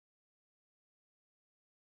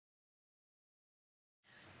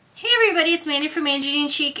Hey everybody, it's Mandy from Mandy Jean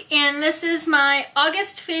Chic, and this is my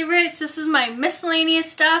August favorites. This is my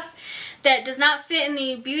miscellaneous stuff that does not fit in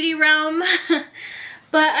the beauty realm.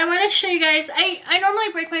 But I wanted to show you guys, I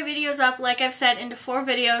normally break my videos up, like I've said, into 4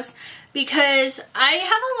 videos because I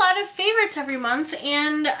have a lot of favorites every month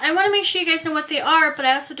and I want to make sure you guys know what they are, but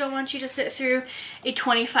I also don't want you to sit through a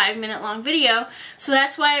 25-minute long video. So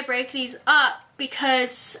that's why I break these up,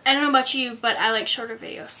 because I don't know about you, but I like shorter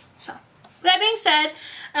videos. So with that being said,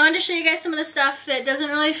 I wanted to show you guys some of the stuff that doesn't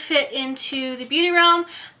really fit into the beauty realm,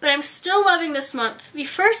 but I'm still loving this month. The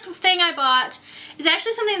first thing I bought is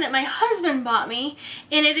actually something that my husband bought me,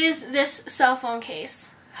 and it is this cell phone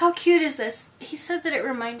case. How cute is this? He said that it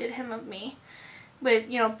reminded him of me with,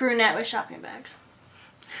 you know, brunette with shopping bags.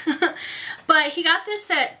 But he got this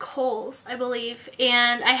at Kohls, I believe,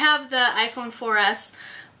 and I have the iPhone 4S.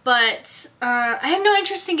 But I have no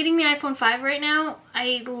interest in getting the iPhone 5 right now.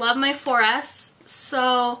 I love my 4S,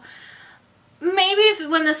 so maybe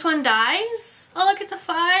when this one dies, I'll look at the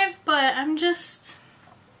 5, but this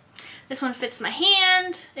one fits my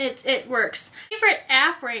hand. It works. My favorite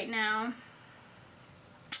app right now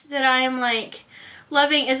that I am like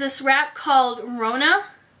loving is this app called Rhona,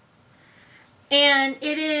 and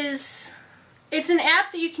it's an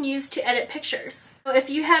app that you can use to edit pictures. So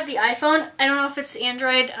if you have the iPhone, I don't know if it's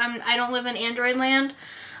Android, I don't live in Android land,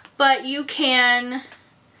 but you can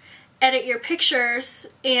edit your pictures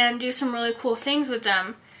and do some really cool things with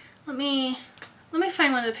them. Let me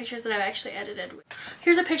find one of the pictures that I've actually edited.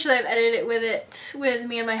 Here's a picture that I've edited with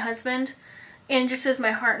me and my husband, and it just says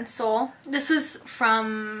my heart and soul. This was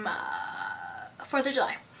from 4th of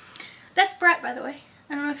July. That's Brett, by the way.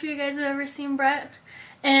 I don't know if you guys have ever seen Brett.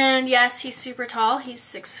 And yes, he's super tall. He's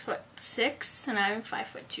 6'6", and I'm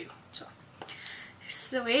 5'2". So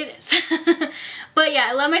it's the way it is. But yeah,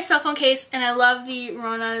 I love my cell phone case, and I love the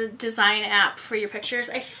Rhona design app for your pictures.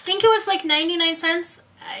 I think it was like 99 cents.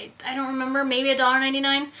 I don't remember. Maybe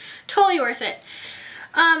 $1.99. Totally worth it.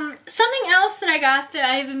 Something else that I got that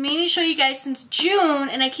I've been meaning to show you guys since June,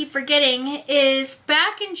 and I keep forgetting, is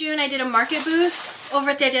back in June I did a market booth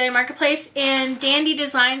over at the Daily Marketplace, and Dandy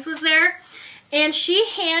Designs was there. And she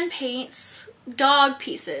hand paints dog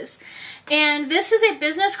pieces. And this is a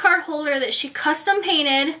business card holder that she custom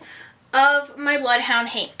painted of my bloodhound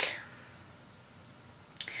Hank.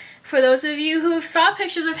 For those of you who saw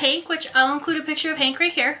pictures of Hank, which I'll include a picture of Hank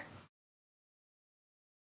right here.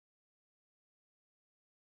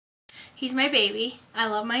 He's my baby. I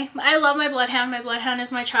love my bloodhound. My bloodhound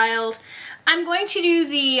is my child. I'm going to do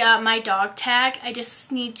the my dog tag. I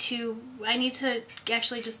need to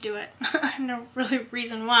actually just do it. I have no really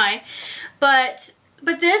reason why. But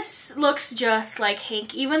this looks just like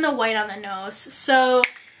Hank, even the white on the nose. So,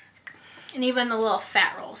 and even the little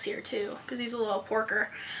fat rolls here too, because he's a little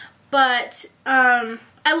porker. But I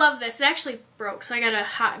love this. It actually broke, so I gotta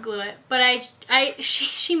hot glue it. But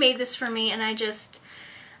she made this for me, and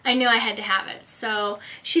I knew I had to have it. So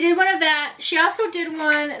she did one of that. She also did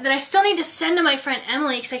one that I still need to send to my friend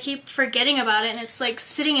Emily because I keep forgetting about it, and it's like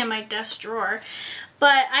sitting in my desk drawer.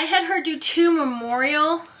 But I had her do 2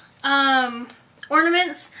 memorial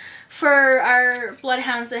ornaments for our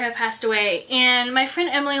bloodhounds that have passed away. And my friend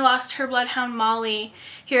Emily lost her bloodhound Molly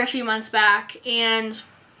here a few months back, and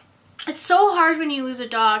it's so hard when you lose a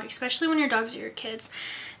dog, especially when your dogs are your kids,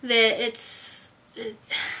 that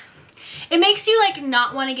it makes you like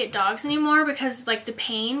not want to get dogs anymore because like the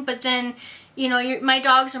pain. But then, you know, my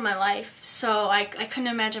dogs are my life, so I couldn't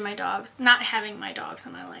imagine not having my dogs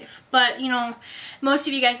in my life. But you know, most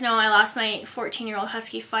of you guys know I lost my 14-year-old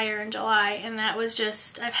husky Fire in July, and that was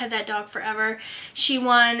just, I've had that dog forever. She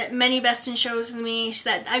won many best in shows with me.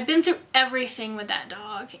 I've been through everything with that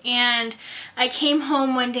dog, and I came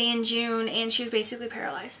home one day in June and she was basically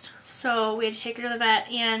paralyzed, so we had to take her to the vet.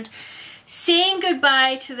 And saying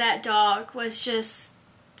goodbye to that dog was just,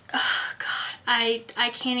 oh God, I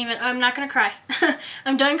can't even, I'm not gonna cry.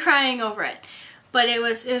 I'm done crying over it. But it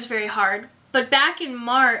was very hard. But back in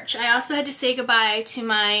March, I also had to say goodbye to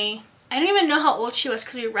I don't even know how old she was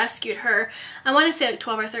because we rescued her. I want to say like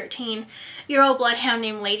 12 or 13-year-old bloodhound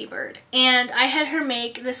named Ladybird. And I had her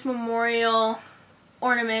make this memorial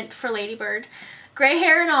ornament for Ladybird, gray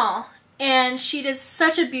hair and all. And she did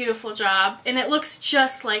such a beautiful job, and it looks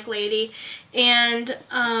just like Lady. And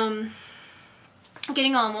I'm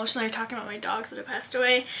getting all emotional here talking about my dogs that have passed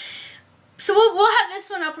away. So we'll have this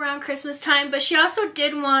one up around Christmas time, but she also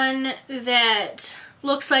did one that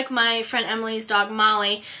looks like my friend Emily's dog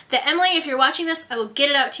Molly. That Emily, if you're watching this, I will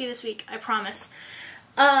get it out to you this week, I promise.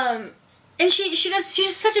 And she does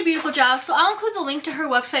such a beautiful job, so I'll include the link to her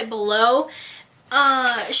website below.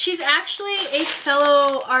 She's actually a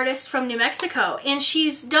fellow artist from New Mexico, and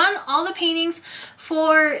she's done all the paintings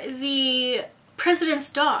for the president's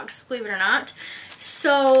dogs, believe it or not.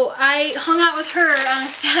 So I hung out with her on a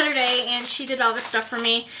Saturday, and she did all this stuff for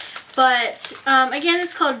me. But again,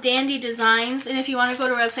 it's called Dandy Designs, and if you want to go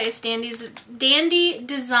to her website, it's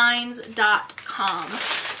dandydesigns.com.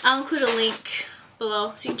 I'll include a link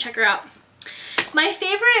below so you can check her out. My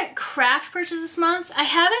favorite craft purchase this month, I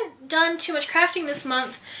haven't done too much crafting this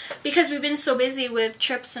month because we've been so busy with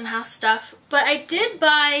trips and house stuff, but I did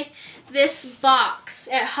buy this box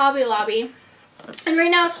at Hobby Lobby, and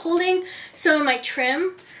right now it's holding some of my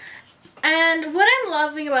trim. And what I'm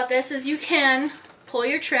loving about this is you can pull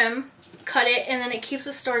your trim, cut it, and then it keeps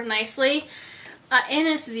it stored nicely. And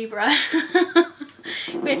it's zebra,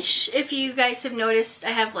 which if you guys have noticed, I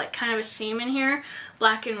have like kind of a theme in here,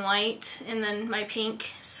 black and white, and then my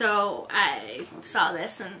pink. So I saw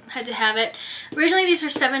this and had to have it. Originally these were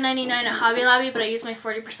 $7.99 at Hobby Lobby, but I used my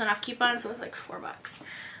 40% off coupon, so it was like $4.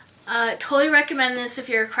 Totally recommend this if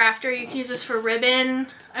you're a crafter. You can use this for ribbon.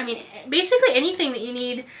 I mean, basically anything that you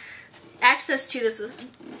need access to.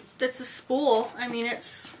 That's a spool. I mean,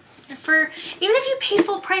 it's for, even if you pay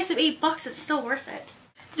full price of $8, it's still worth it.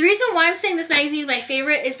 The reason why I'm saying this magazine is my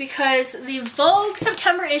favorite is because the Vogue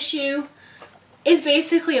September issue is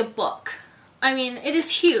basically a book. I mean, it is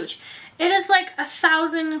huge. It is like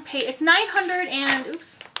 1,000 pages. It's 900 and,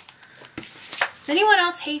 oops. Does anyone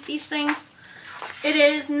else hate these things? It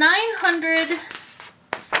is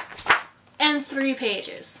 903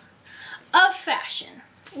 pages of fashion,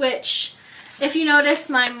 which, if you notice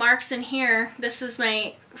my marks in here, this is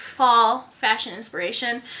my fall fashion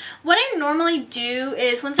inspiration. What I normally do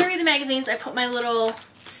is once I read the magazines, I put my little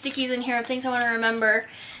stickies in here of things I want to remember,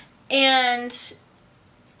 and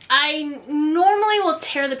I normally will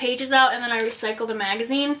tear the pages out and then I recycle the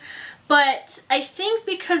magazine. But I think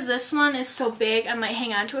because this one is so big, I might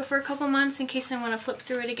hang on to it for a couple months in case I want to flip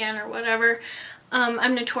through it again or whatever.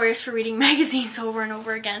 I'm notorious for reading magazines over and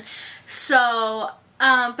over again. So,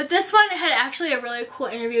 but this one had actually a really cool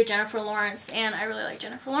interview with Jennifer Lawrence, and I really like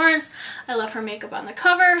Jennifer Lawrence. I love her makeup on the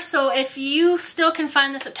cover. So if you still can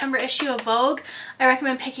find the September issue of Vogue, I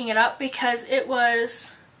recommend picking it up because it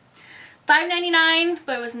was $5.99,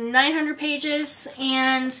 but it was 900 pages,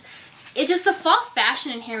 and it just, the fall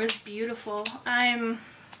fashion in here was beautiful.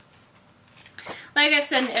 Like I've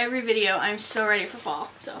said in every video, I'm so ready for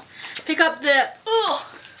fall. So pick up the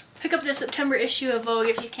September issue of Vogue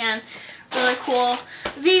if you can. Really cool.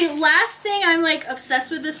 The last thing I'm like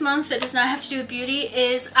obsessed with this month that does not have to do with beauty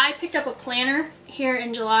is I picked up a planner here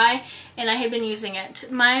in July, and I have been using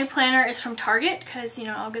it. My planner is from Target because, you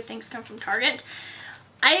know, all good things come from Target.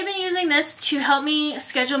 I have been using this to help me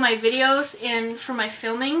schedule my videos and for my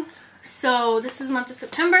filming. So this is the month of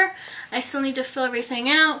September. I still need to fill everything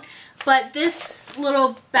out, but this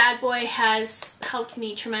little bad boy has helped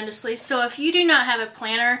me tremendously. So if you do not have a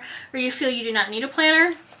planner, or you feel you do not need a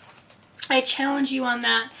planner, I challenge you on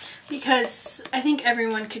that, because I think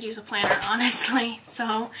everyone could use a planner, honestly.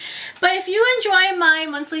 So, but if you enjoy my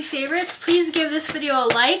monthly favorites, please give this video a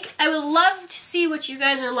like. I would love to see what you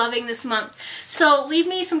guys are loving this month. So leave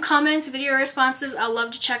me some comments, video responses. I'll love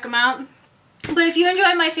to check them out. But if you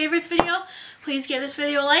enjoyed my favorites video, please give this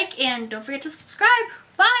video a like, and don't forget to subscribe.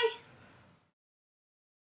 Bye!